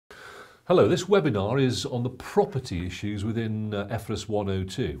Hello, this webinar is on the property issues within FRS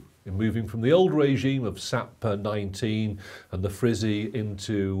 102. In moving from the old regime of SAP 19 and the FRISI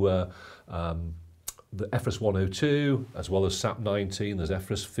into the FRS 102, as well as SAP 19, there's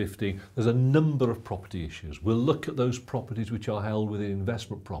FRS 50. There's a number of property issues. We'll look at those properties which are held within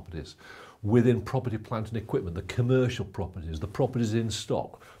investment properties, within property, plant and equipment, the commercial properties, the properties in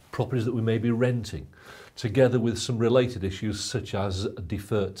stock, properties that we may be renting, together with some related issues such as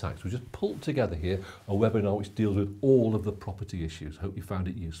deferred tax. We just pulled together here a webinar which deals with all of the property issues. Hope you found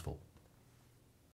it useful.